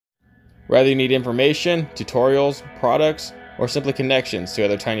Whether you need information, tutorials, products, or simply connections to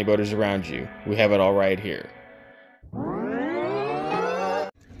other tiny boaters around you, we have it all right here.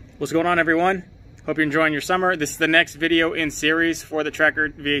 What's going on, everyone? Hope you're enjoying your summer. This is the next video in series for the Tracker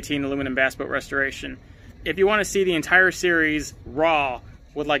V18 aluminum bass boat restoration. If you want to see the entire series raw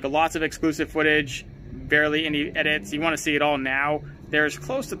with like lots of exclusive footage, barely any edits, you want to see it all now, there's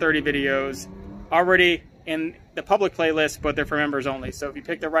close to 30 videos already in the public playlist, but they're for members only. So if you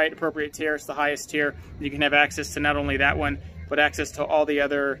pick the right appropriate tier, it's the highest tier, you can have access to not only that one, but access to all the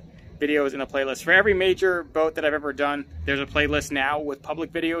other videos in the playlist. For every major boat that I've ever done, there's a playlist now with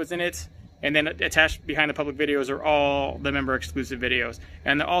public videos in it, and then attached behind the public videos are all the member exclusive videos.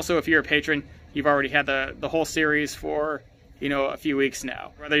 And also, if you're a patron, you've already had the whole series for, you know, a few weeks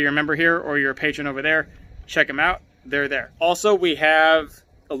now. Whether you're a member here or you're a patron over there, check them out, they're there. Also, we have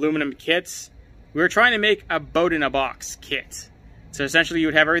aluminum kits. We were trying to make a boat in a box kit. So essentially you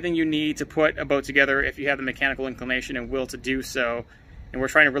would have everything you need to put a boat together if you have the mechanical inclination and will to do so. And we're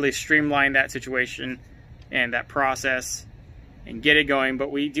trying to really streamline that situation and that process and get it going.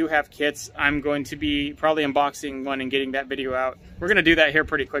 But we do have kits. I'm going to be probably unboxing one and getting that video out. We're going to do that here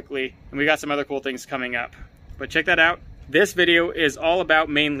pretty quickly. And we got some other cool things coming up. But check that out. This video is all about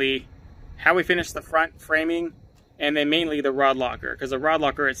mainly how we finished the front framing and then mainly the rod locker. Because the rod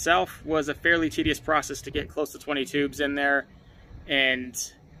locker itself was a fairly tedious process to get close to 20 tubes in there. And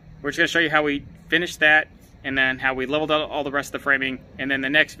we're just going to show you how we finished that and then how we leveled out all the rest of the framing. And then the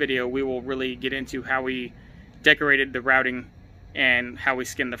next video we will really get into how we decorated the routing and how we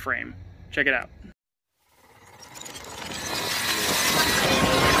skinned the frame. Check it out.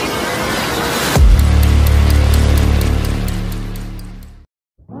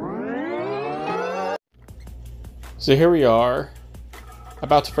 So here we are,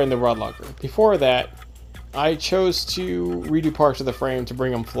 about to frame the rod locker. Before that, I chose to redo parts of the frame to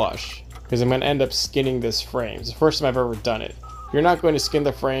bring them flush, because I'm going to end up skinning this frame. It's the first time I've ever done it. You're not going to skin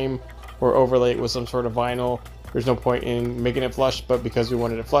the frame or overlay it with some sort of vinyl. There's no point in making it flush, but because we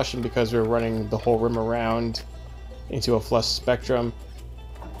wanted it flush and because we were running the whole rim around into a flush spectrum,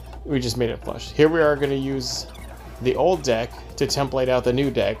 we just made it flush. Here we are going to use the old deck to template out the new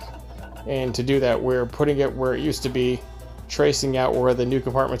deck. And to do that, we're putting it where it used to be, tracing out where the new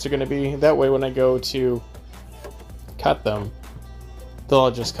compartments are going to be. That way when I go to cut them, they'll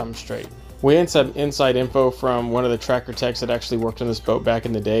all just come straight. We had some inside info from one of the tracker techs that actually worked on this boat back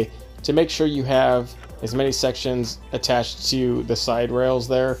in the day to make sure you have as many sections attached to the side rails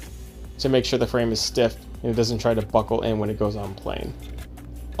there to make sure the frame is stiff and it doesn't try to buckle in when it goes on plane.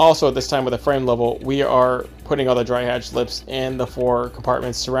 Also, at this time with the frame level, we are putting all the dry hatch lips in the 4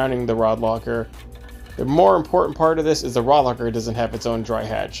 compartments surrounding the rod locker. The more important part of this is the rod locker doesn't have its own dry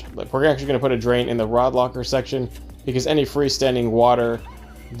hatch lip. We're actually going to put a drain in the rod locker section because any freestanding water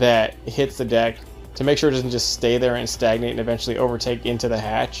that hits the deck, to make sure it doesn't just stay there and stagnate and eventually overtake into the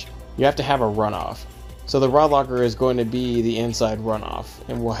hatch, you have to have a runoff. So the rod locker is going to be the inside runoff,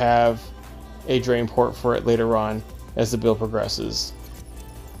 and we'll have a drain port for it later on as the build progresses.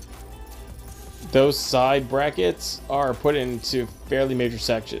 Those side brackets are put into fairly major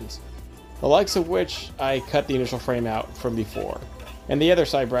sections, the likes of which I cut the initial frame out from before. And the other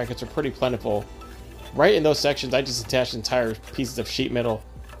side brackets are pretty plentiful. Right in those sections, I just attached entire pieces of sheet metal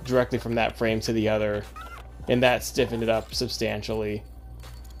directly from that frame to the other, and that stiffened it up substantially.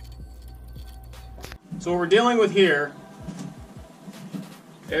 So what we're dealing with here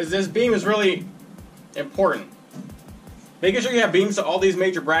is this beam is really important. Making sure you have beams to all these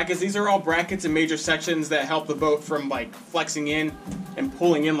major brackets. These are all brackets and major sections that help the boat from like flexing in and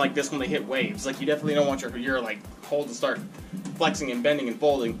pulling in like this when they hit waves. Like you definitely don't want your like hold to start flexing and bending and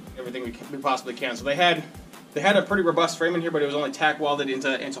folding everything we possibly can. So they had a pretty robust frame in here, but it was only tack welded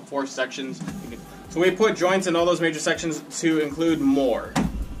into 4 sections. So we put joints in all those major sections to include more.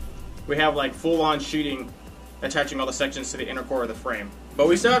 We have like full-on sheeting attaching all the sections to the inner core of the frame. But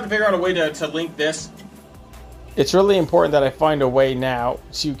we still have to figure out a way to link this. It's really important that I find a way now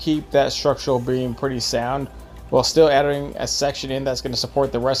to keep that structural beam pretty sound while still adding a section in that's going to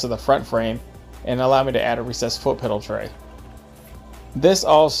support the rest of the front frame and allow me to add a recessed foot pedal tray. This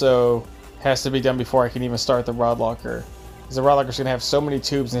also has to be done before I can even start the rod locker, because the rod locker is going to have so many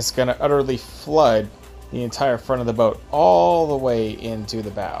tubes and it's going to utterly flood the entire front of the boat all the way into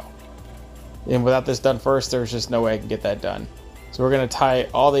the bow. And without this done first, there's just no way I can get that done. So we're going to tie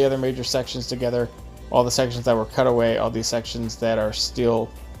all the other major sections together, all the sections that were cut away, all these sections that are still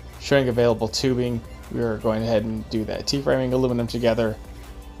showing available tubing. We are going ahead and do that. T-framing aluminum together,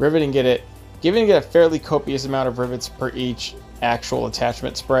 riveting it, giving it a fairly copious amount of rivets per each actual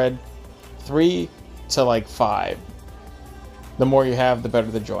attachment spread, 3 to like 5. The more you have, the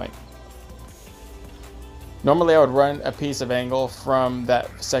better the joint. Normally I would run a piece of angle from that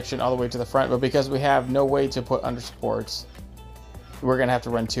section all the way to the front, but because we have no way to put under supports, we're going to have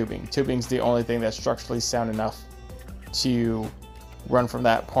to run tubing. Tubing's the only thing that's structurally sound enough to run from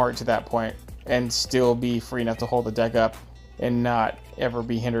that part to that point and still be free enough to hold the deck up and not ever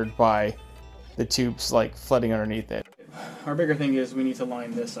be hindered by the tubes like flooding underneath it. Our bigger thing is we need to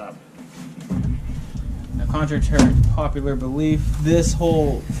line this up. Now, contrary to popular belief, this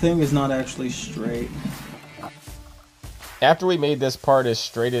whole thing is not actually straight. After we made this part as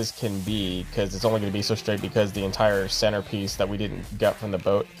straight as can be, because it's only going to be so straight because the entire centerpiece that we didn't gut from the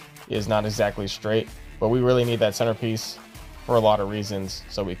boat is not exactly straight, but we really need that centerpiece for a lot of reasons,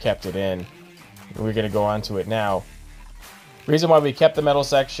 so we kept it in. We're going to go on to it now. The reason why we kept the metal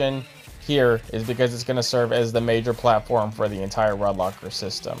section here is because it's going to serve as the major platform for the entire rod locker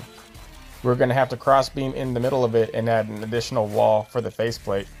system. We're going to have to cross beam in the middle of it and add an additional wall for the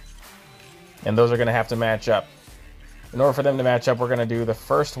faceplate, and those are going to have to match up. In order for them to match up, we're going to do the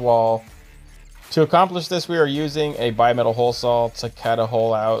first wall. To accomplish this, we are using a bimetal hole saw to cut a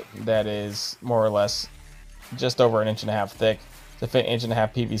hole out that is more or less just over 1.5 inches thick to fit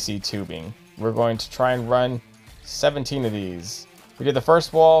 1.5 inch PVC tubing. We're going to try and run 17 of these. We did the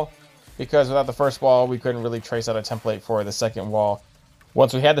first wall because without the first wall, we couldn't really trace out a template for the second wall.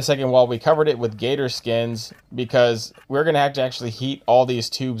 Once we had the second wall, we covered it with gator skins because we're going to have to actually heat all these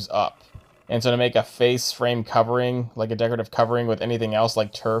tubes up. And so to make a face frame covering, like a decorative covering with anything else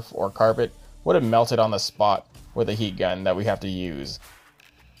like turf or carpet, would have melted on the spot with a heat gun that we have to use.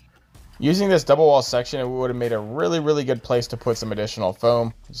 Using this double wall section, it would have made a really good place to put some additional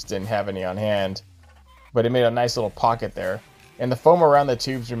foam. Just didn't have any on hand. But it made a nice little pocket there. And the foam around the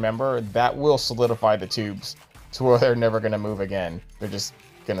tubes, remember, that will solidify the tubes to where they're never going to move again. They're just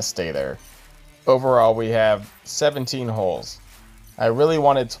going to stay there. Overall, we have 17 holes. I really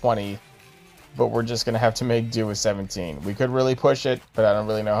wanted 20. But we're just going to have to make do with 17. We could really push it, but I don't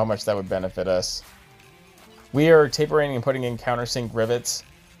really know how much that would benefit us. We are tapering and putting in countersink rivets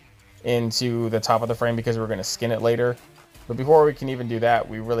into the top of the frame because we're going to skin it later. But before we can even do that,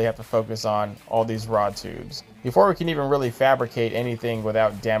 we really have to focus on all these rod tubes. Before we can even really fabricate anything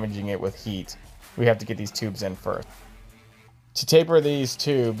without damaging it with heat, we have to get these tubes in first. To taper these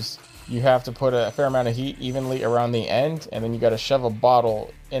tubes, you have to put a fair amount of heat evenly around the end, and then you got to shove a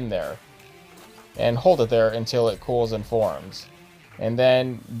bottle in there and hold it there until it cools and forms. And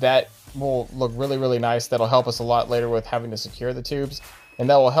then that will look really nice. That'll help us a lot later with having to secure the tubes, and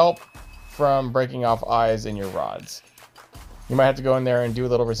that will help from breaking off eyes in your rods. You might have to go in there and do a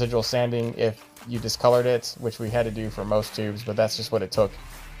little residual sanding if you discolored it, which we had to do for most tubes, but that's just what it took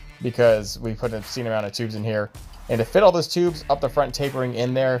because we put an obscene amount of tubes in here. And to fit all those tubes up the front tapering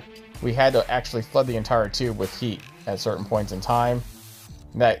in there, we had to actually flood the entire tube with heat at certain points in time.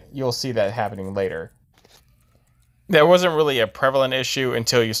 That you'll see that happening later. That wasn't really a prevalent issue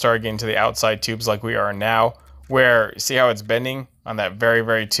until you start getting to the outside tubes like we are now, where see how it's bending on that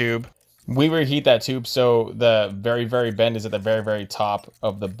very tube? We reheat that tube so the very bend is at the very top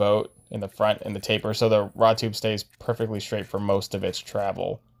of the boat in the front and the taper, so the rod tube stays perfectly straight for most of its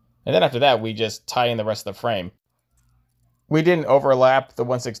travel. And then after that, we just tie in the rest of the frame. We didn't overlap the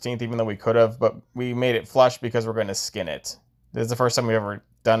 1/16 even though we could have, but we made it flush because we're going to skin it. This is the first time we've ever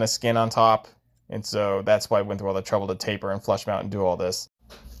done a skin on top, and so that's why I went through all the trouble to taper and flush mount and do all this.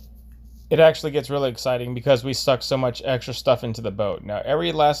 It actually gets really exciting because we stuck so much extra stuff into the boat. Now,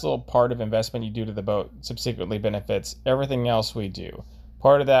 every last little part of investment you do to the boat subsequently benefits everything else we do.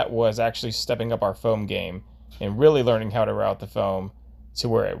 Part of that was actually stepping up our foam game and really learning how to route the foam to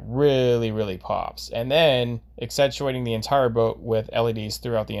where it really pops. And then accentuating the entire boat with LEDs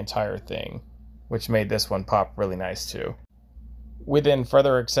throughout the entire thing, which made this one pop really nice too. We then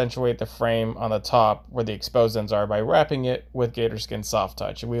further accentuate the frame on the top where the exposed ends are by wrapping it with gator skin soft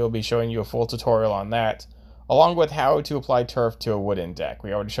touch. We will be showing you a full tutorial on that, along with how to apply turf to a wooden deck.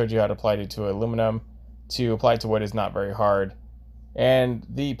 We already showed you how to apply it to aluminum. To apply it to wood is not very hard. And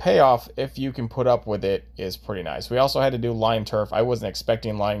the payoff, if you can put up with it, is pretty nice. We also had to do line turf. I wasn't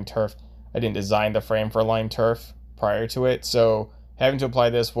expecting line turf. I didn't design the frame for line turf prior to it, so having to apply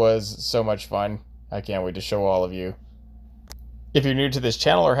this was so much fun. I can't wait to show all of you. If you're new to this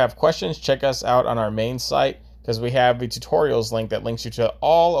channel or have questions, check us out on our main site because we have the tutorials link that links you to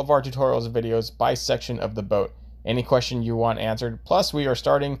all of our tutorials and videos by section of the boat. Any question you want answered. Plus, we are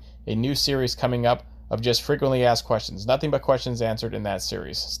starting a new series coming up of just frequently asked questions. Nothing but questions answered in that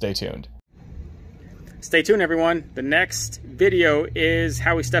series. Stay tuned. Stay tuned, everyone. The next video is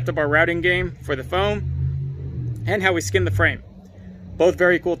how we stepped up our routing game for the foam and how we skinned the frame. Both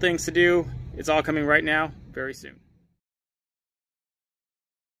very cool things to do. It's all coming right now, very soon.